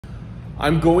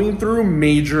I'm going through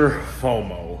major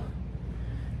FOMO.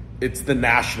 It's the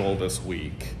National this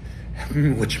week,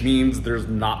 which means there's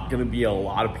not gonna be a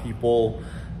lot of people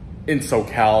in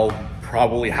SoCal.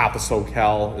 Probably half of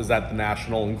SoCal is at the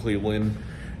National in Cleveland,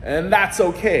 and that's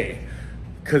okay,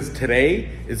 because today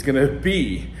is gonna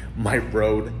be my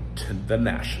road to the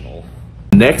National.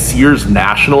 Next year's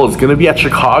National is gonna be at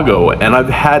Chicago, and I've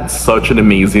had such an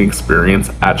amazing experience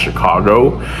at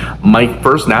Chicago. My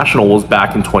first National was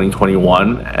back in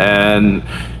 2021, and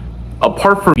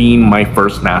apart from being my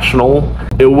first National,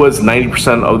 it was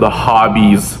 90% of the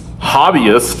hobbyist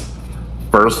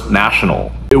first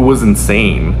National. It was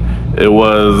insane. It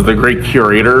was the great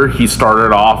curator. He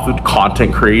started off with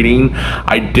content creating.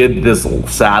 I did this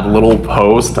sad little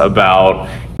post about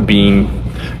being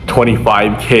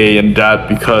 25K in debt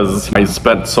because I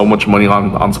spent so much money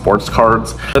on sports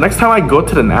cards. The next time I go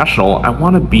to the National, I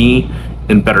want to be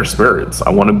in better spirits. I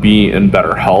want to be in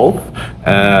better health,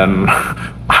 and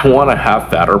I want to have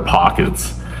fatter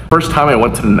pockets. First time I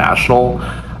went to the National,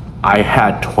 I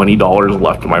had $20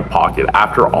 left in my pocket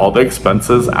after all the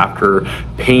expenses, after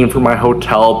paying for my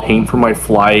hotel, paying for my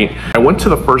flight. I went to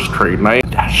the first trade night.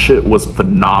 That shit was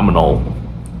phenomenal.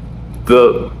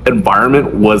 The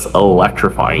environment was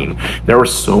electrifying. There were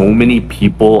so many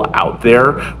people out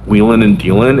there wheeling and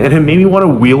dealing, and it made me want to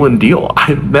wheel and deal.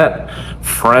 I met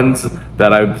friends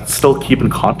that I still keep in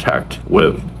contact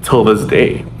with till this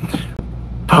day.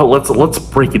 But let's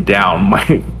break it down.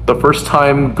 The first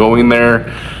time going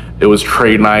there, it was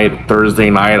trade night,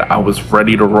 Thursday night. I was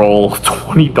ready to roll,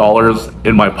 $20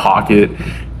 in my pocket.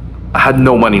 I had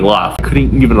no money left. I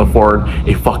couldn't even afford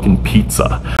a fucking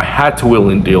pizza. I had to wheel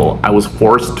and deal. I was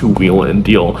forced to wheel and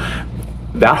deal.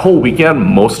 That whole weekend,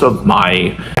 most of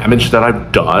my damage that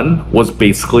I've done was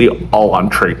basically all on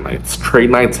trade nights.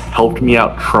 Trade nights helped me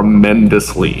out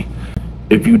tremendously.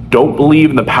 If you don't believe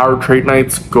in the power of trade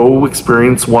nights, go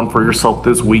experience one for yourself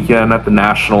this weekend at the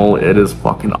National. It is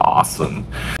fucking awesome.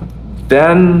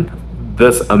 Then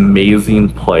this amazing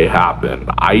play happened.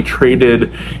 I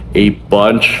traded a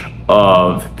bunch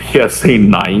of PSA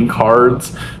 9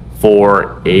 cards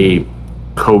for a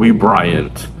Kobe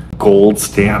Bryant gold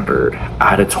standard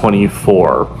out of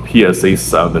 24 PSA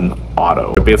 7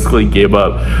 auto. I basically gave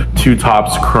up 2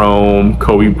 Topps Chrome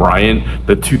Kobe Bryant,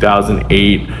 the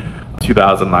 2008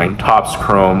 2009 Topps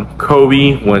Chrome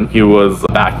Kobe when he was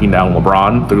backing down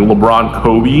LeBron. The LeBron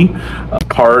Kobe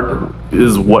card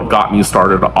is what got me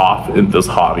started off in this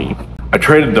hobby. I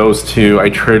traded those two. I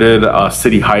traded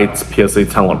City Heights PSA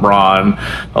 10 LeBron,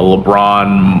 a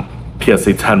LeBron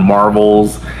PSA 10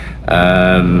 Marvels,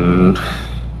 and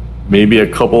maybe a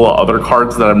couple of other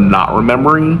cards that I'm not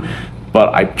remembering,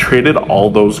 but I traded all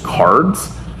those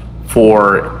cards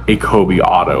for a Kobe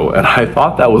auto, and I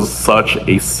thought that was such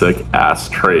a sick ass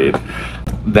trade.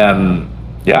 Then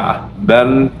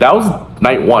that was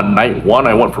night one. Night one,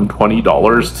 I went from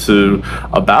 $20 to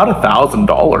about $1,000.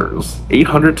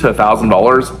 $800 to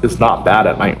 $1,000 is not bad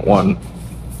at night one.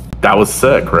 That was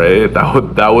sick, right?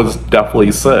 That was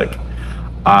definitely sick.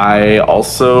 I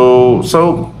also,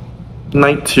 so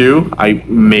night two, I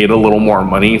made a little more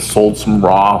money, sold some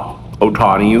raw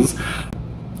Otanis.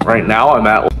 Right now I'm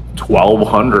at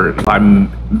 1,200. I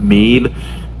made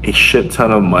a shit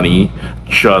ton of money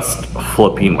just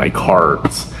flipping my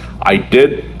cards. I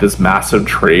did this massive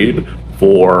trade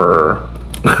for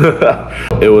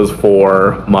it was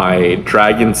for my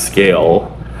Dragon Scale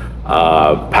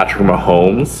Patrick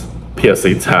Mahomes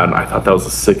PSA 10. I thought that was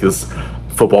the sickest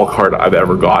football card I've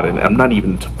ever gotten. I'm not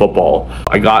even into football.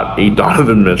 I got a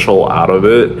Donovan Mitchell out of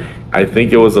it. I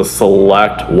think it was a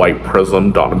select white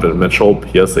prism Donovan Mitchell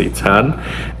PSA 10,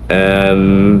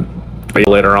 and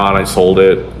later on I sold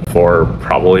it for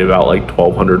probably about like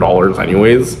 $1,200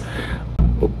 anyways.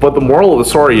 But the moral of the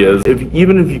story is,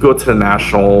 even if you go to the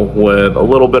National with a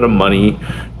little bit of money,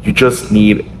 you just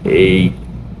need a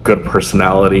good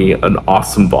personality, an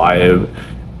awesome vibe,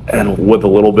 and with a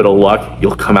little bit of luck,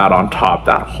 you'll come out on top.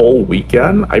 That whole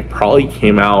weekend, I probably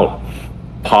came out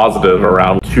positive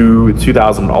around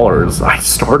 $2,000. I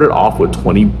started off with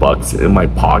 20 bucks in my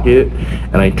pocket,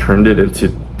 and I turned it into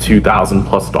 $2,000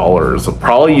 plus,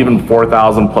 probably even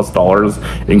 $4,000 plus,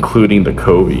 including the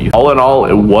Kobe. All in all,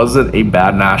 it wasn't a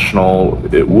bad National.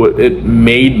 It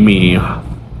made me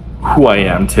who I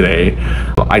am today.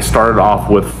 I started off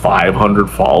with 500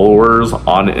 followers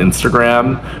on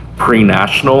Instagram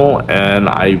pre-National, and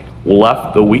I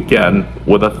left the weekend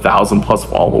with 1,000 plus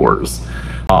followers.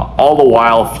 All the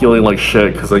while feeling like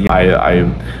shit because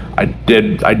I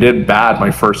did bad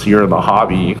my first year in the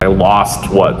hobby. I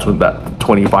lost that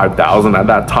 25,000 at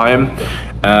that time,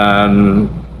 and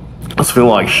I was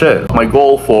feeling like shit. My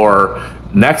goal for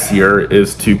next year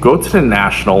is to go to the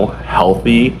national,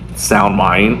 healthy, sound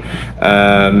mind,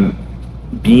 and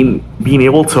being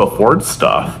able to afford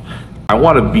stuff. I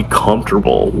want to be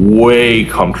comfortable, way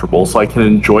comfortable, so I can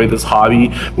enjoy this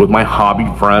hobby with my hobby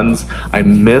friends. I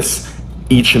miss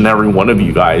each and every one of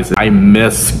you guys. I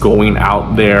miss going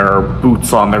out there,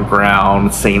 boots on the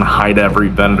ground, saying hi to every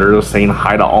vendor, saying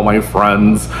hi to all my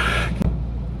friends,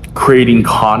 creating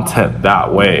content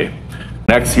that way.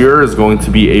 Next year is going to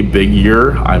be a big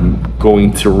year. I'm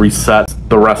going to reset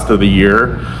the rest of the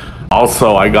year.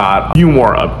 Also, I got a few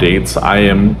more updates. I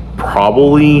am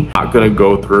probably not going to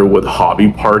go through with hobby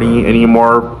party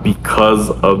anymore because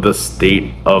of the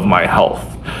state of my health.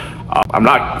 I'm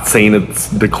not saying it's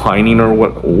declining or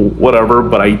whatever,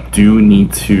 but I do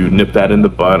need to nip that in the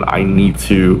bud. I need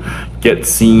to get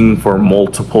seen for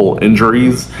multiple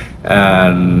injuries,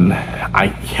 and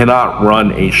I cannot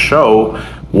run a show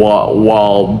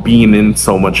while being in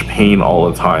so much pain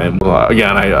all the time.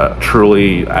 Again, I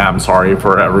truly am sorry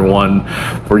for everyone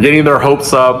for getting their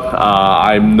hopes up.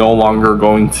 I'm no longer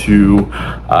going to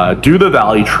do the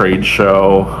Valley Trade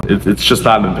Show. It's just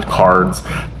not in the cards.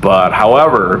 But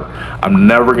however, I'm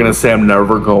never gonna say I'm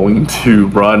never going to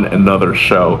run another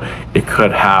show. It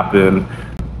could happen.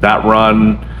 That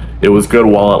run, it was good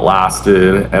while it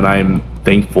lasted, and I'm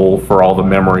thankful for all the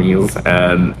memories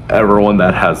and everyone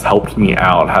that has helped me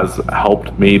out, has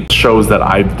helped make shows that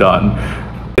I've done.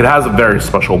 It has a very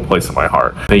special place in my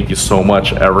heart. Thank you so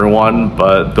much, everyone.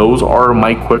 But those are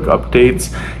my quick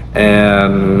updates,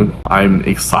 and I'm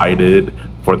excited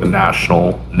for the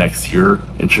National next year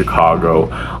in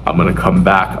Chicago. I'm gonna come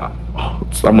back.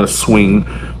 I'm gonna swing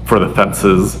for the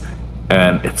fences,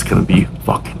 and it's gonna be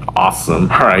fucking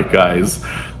awesome. All right, guys.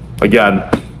 Again,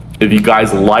 if you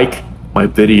guys like my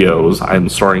videos, I'm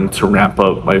starting to ramp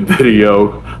up my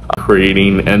video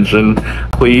creating engine.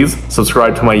 Please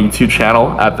subscribe to my YouTube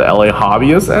channel at the LA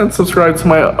Hobbyist, and subscribe to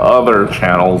my other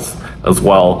channels as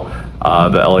well.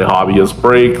 The LA Hobbyist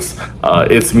Breaks,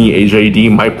 It's Me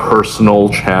AJD, my personal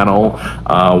channel,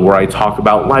 where I talk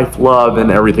about life, love,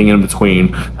 and everything in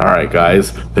between. All right,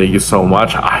 guys, thank you so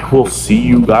much. I will see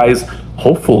you guys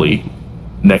hopefully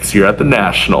next year at the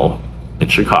National in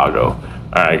Chicago.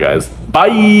 All right, guys,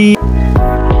 bye.